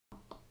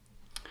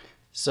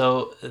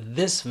So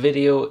this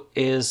video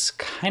is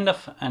kind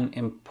of an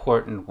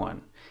important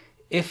one.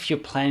 If you're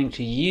planning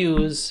to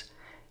use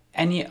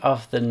any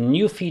of the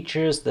new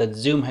features that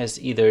Zoom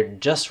has either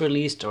just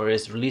released or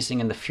is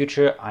releasing in the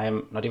future,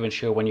 I'm not even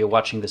sure when you're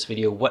watching this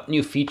video what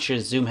new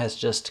features Zoom has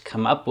just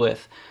come up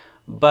with.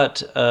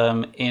 But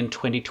in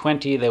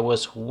 2020, there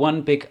was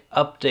one big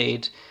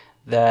update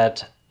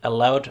that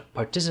allowed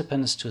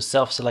participants to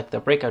self-select their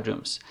breakout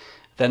rooms.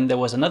 Then there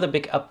was another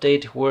big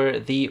update where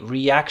the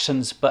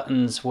reactions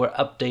buttons were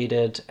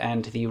updated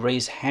and the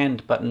raise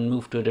hand button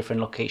moved to a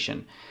different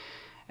location.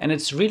 And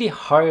it's really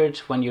hard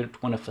when you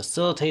want to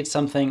facilitate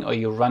something or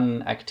you run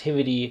an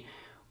activity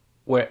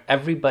where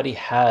everybody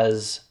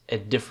has a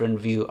different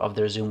view of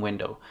their Zoom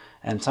window.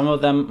 And some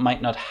of them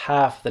might not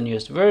have the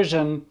newest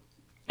version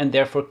and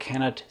therefore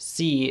cannot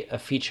see a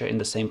feature in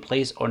the same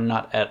place or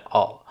not at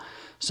all.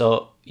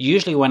 So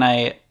usually when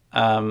I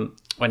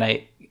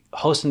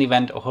host an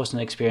event or host an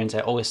experience, I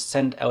always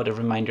send out a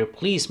reminder,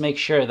 please make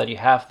sure that you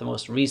have the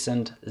most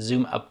recent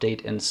Zoom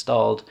update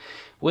installed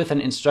with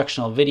an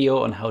instructional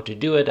video on how to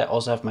do it. I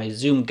also have my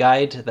Zoom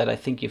guide that I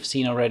think you've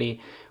seen already,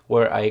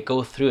 where I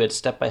go through it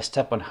step by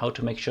step on how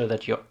to make sure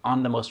that you're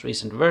on the most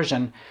recent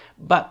version.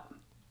 But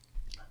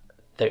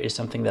there is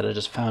something that I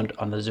just found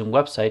on the Zoom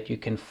website. You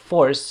can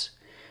force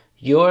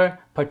your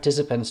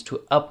participants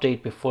to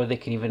update before they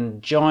can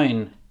even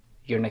join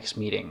your next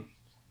meeting.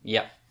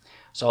 Yeah.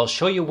 So I'll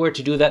show you where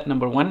to do that,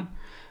 number one.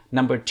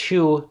 Number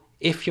two,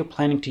 if you're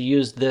planning to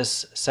use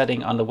this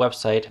setting on the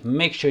website,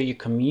 make sure you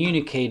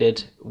communicate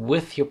it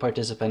with your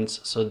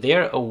participants so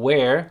they're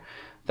aware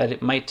that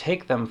it might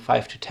take them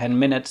 5 to 10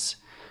 minutes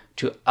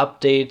to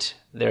update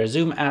their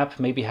Zoom app,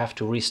 maybe have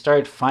to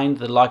restart, find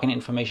the login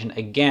information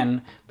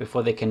again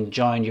before they can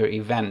join your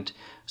event.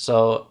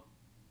 So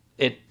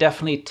it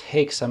definitely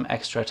takes some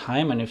extra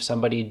time, and if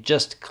somebody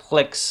just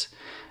clicks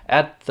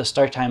at the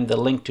start time the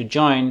link to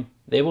join,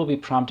 they will be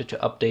prompted to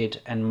update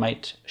and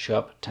might show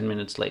up 10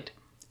 minutes late.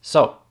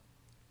 So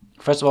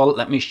first of all,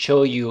 let me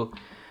show you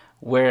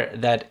where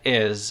that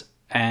is.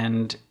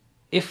 And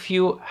if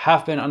you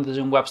have been on the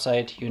Zoom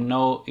website, you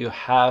know you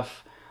have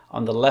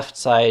on the left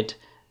side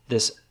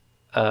this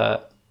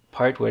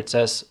part where it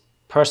says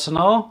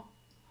personal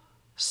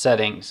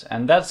settings.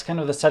 And that's kind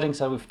of the settings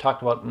that we've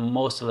talked about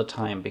most of the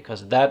time,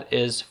 because that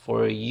is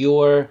for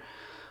your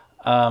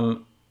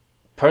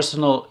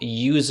personal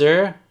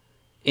user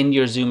in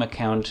your Zoom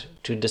account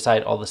to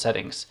decide all the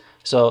settings.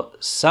 So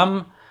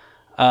some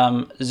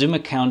Zoom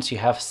accounts, you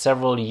have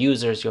several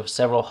users, you have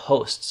several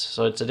hosts,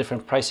 so it's a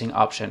different pricing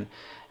option.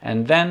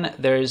 And then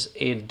there's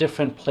a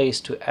different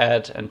place to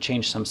add and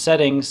change some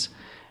settings,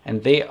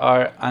 and they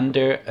are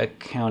under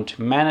account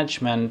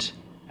management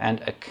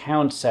and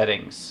account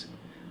settings.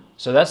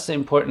 So that's the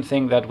important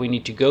thing that we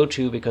need to go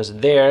to, because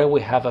there we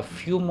have a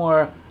few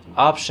more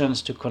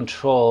options to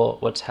control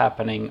what's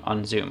happening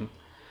on Zoom.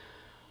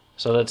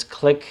 So let's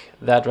click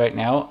that right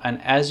now.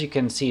 And as you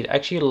can see, it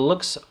actually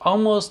looks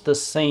almost the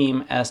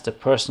same as the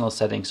personal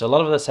settings. So a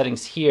lot of the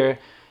settings here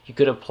you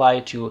could apply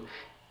to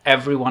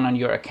everyone on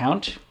your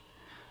account.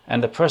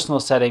 And the personal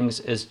settings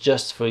is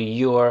just for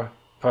your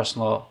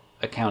personal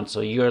account.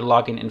 So your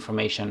login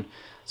information.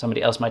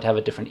 Somebody else might have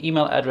a different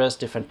email address,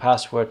 different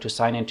password to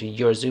sign into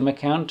your Zoom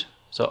account.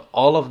 So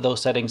all of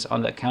those settings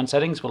on the account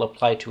settings will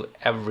apply to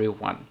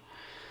everyone.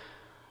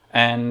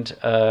 And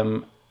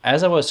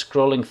as I was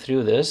scrolling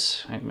through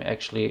this, let me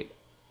actually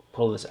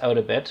pull this out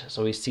a bit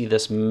so we see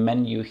this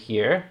menu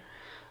here.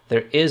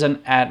 There is an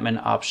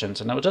admin options,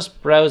 and I was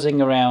just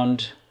browsing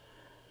around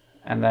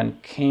and then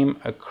came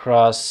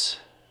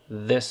across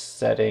this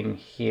setting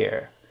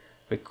here.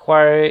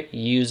 Require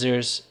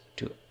users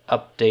to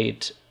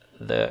update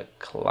the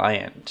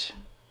client.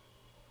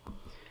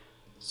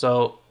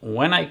 So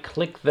when I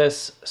click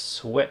this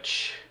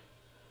switch,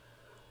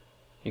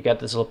 you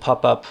get this little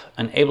pop-up,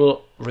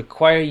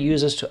 require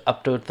users to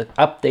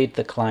update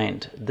the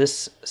client.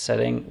 This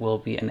setting will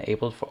be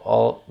enabled for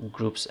all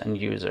groups and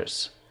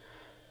users.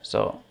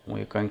 So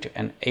we're going to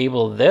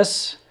enable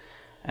this,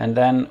 and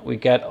then we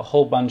get a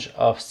whole bunch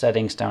of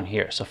settings down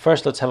here. So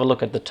first, let's have a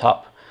look at the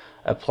top.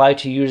 Apply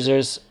to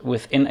users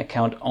within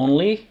account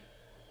only,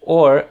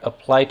 or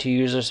apply to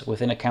users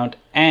within account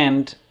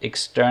and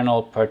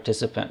external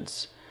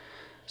participants.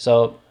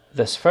 So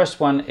this first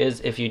one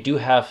is if you do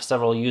have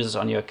several users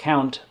on your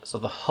account, so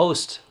the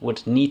host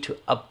would need to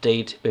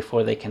update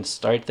before they can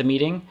start the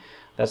meeting.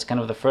 That's kind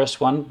of the first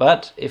one.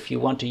 But if you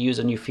want to use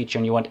a new feature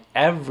and you want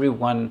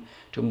everyone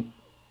to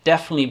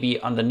definitely be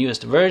on the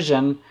newest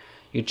version,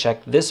 you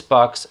check this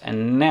box,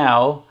 and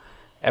now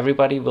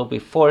everybody will be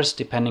forced,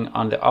 depending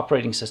on the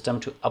operating system,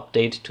 to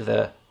update to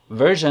the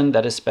version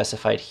that is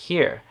specified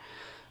here.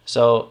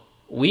 So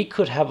we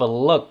could have a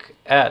look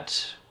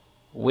at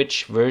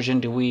which version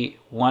do we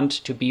want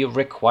to be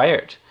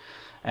required.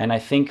 And I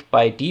think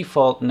by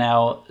default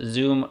now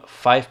Zoom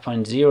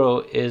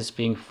 5.0 is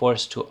being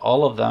forced to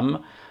all of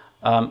them,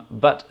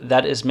 but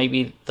that is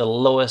maybe the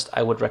lowest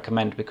I would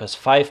recommend, because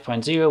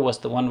 5.0 was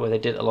the one where they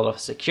did a lot of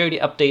security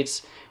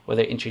updates, where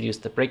they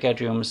introduced the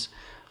breakout rooms.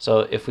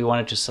 So if we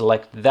wanted to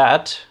select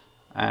that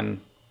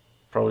and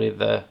probably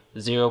the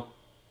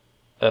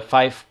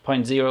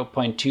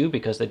 5.0.2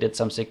 because they did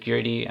some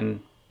security and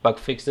bug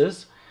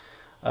fixes.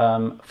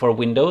 For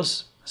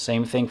Windows,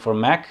 same thing for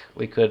Mac.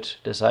 We could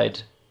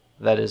decide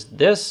that is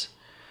this.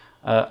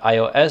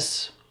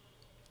 iOS,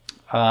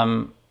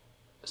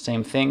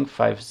 same thing,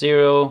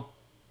 5.0.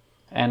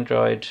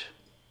 Android,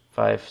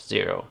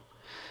 5.0.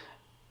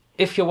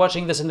 If you're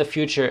watching this in the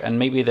future and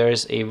maybe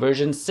there's a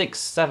version 6,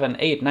 7,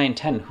 8, 9,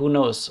 10, who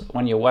knows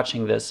when you're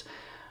watching this,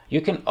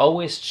 you can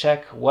always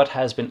check what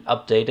has been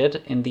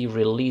updated in the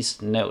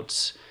release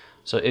notes.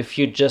 So if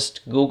you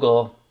just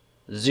Google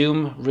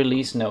Zoom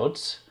release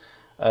notes,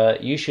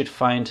 you should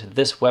find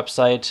this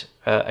website,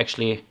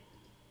 actually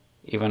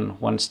even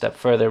one step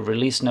further,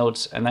 release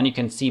notes, and then you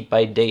can see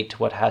by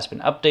date what has been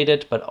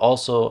updated. But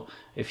also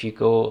if you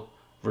go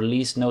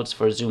release notes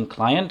for Zoom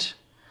client,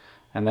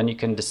 and then you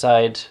can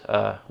decide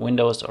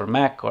Windows or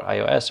Mac or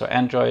iOS or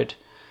Android,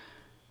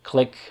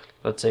 click,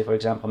 let's say for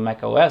example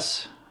Mac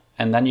OS,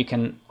 and then you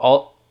can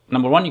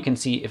number one, you can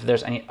see if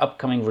there's any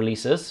upcoming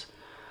releases.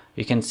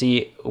 You can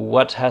see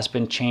what has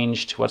been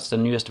changed, what's the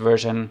newest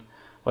version,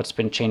 what's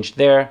been changed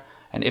there.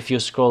 And if you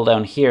scroll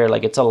down here,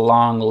 like, it's a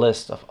long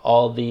list of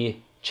all the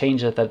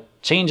changes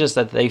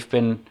that they've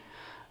been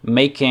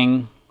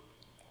making.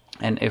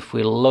 And if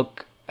we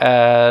look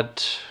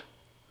at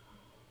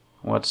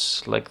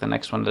what's like the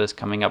next one that is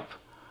coming up,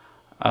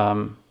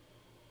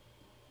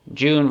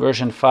 June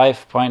version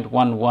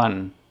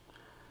 5.11.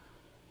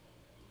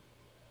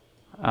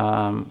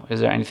 Is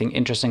there anything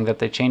interesting that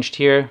they changed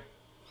here?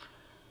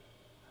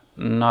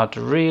 Not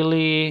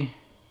really.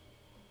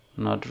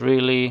 Not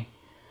really.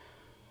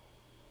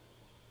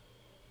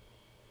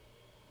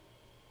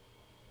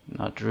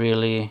 Not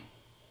really.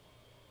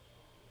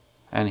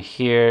 And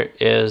here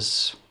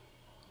is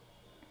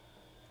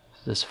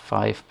this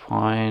 5.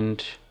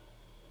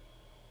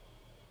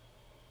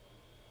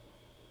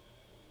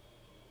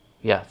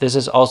 Yeah, this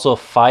is also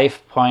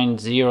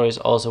 5.0 is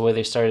also where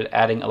they started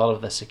adding a lot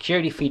of the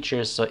security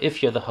features. So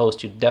if you're the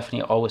host, you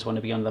definitely always want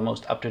to be on the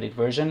most up-to-date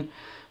version.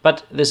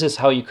 But this is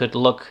how you could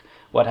look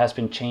what has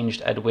been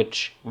changed at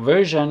which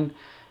version.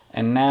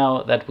 And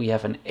now that we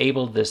have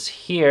enabled this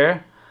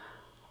here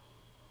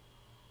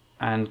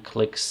and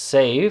click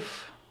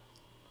save,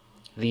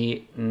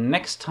 the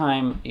next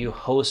time you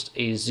host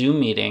a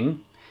Zoom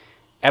meeting,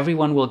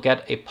 everyone will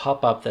get a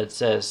pop-up that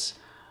says,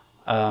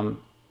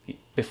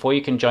 before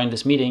you can join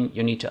this meeting,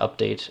 you need to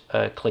update,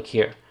 click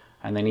here.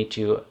 And they need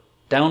to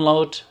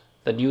download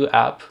the new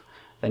app.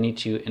 They need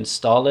to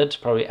install it,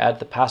 probably add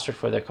the password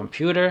for their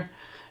computer.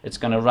 It's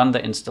going to run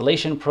the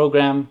installation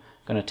program,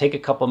 going to take a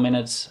couple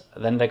minutes.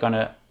 Then they're going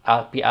to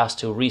be asked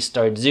to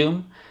restart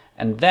Zoom.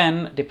 And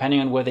then, depending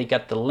on where they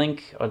get the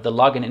link or the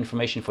login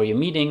information for your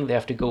meeting, they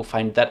have to go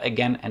find that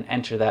again and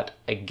enter that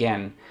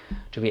again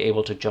to be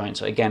able to join.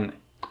 So again,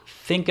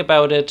 think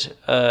about it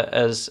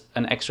as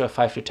an extra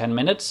 5 to 10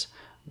 minutes.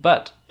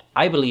 But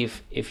I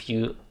believe if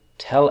you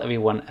tell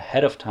everyone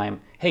ahead of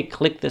time, hey,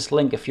 click this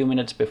link a few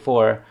minutes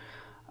before,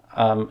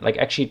 like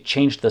actually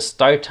change the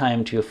start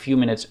time to a few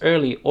minutes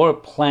early, or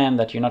plan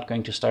that you're not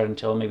going to start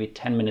until maybe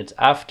 10 minutes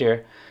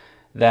after,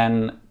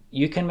 then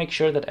you can make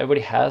sure that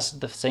everybody has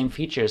the same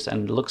features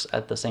and looks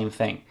at the same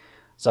thing.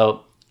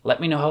 So let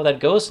me know how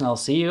that goes, and I'll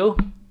see you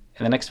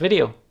in the next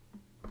video.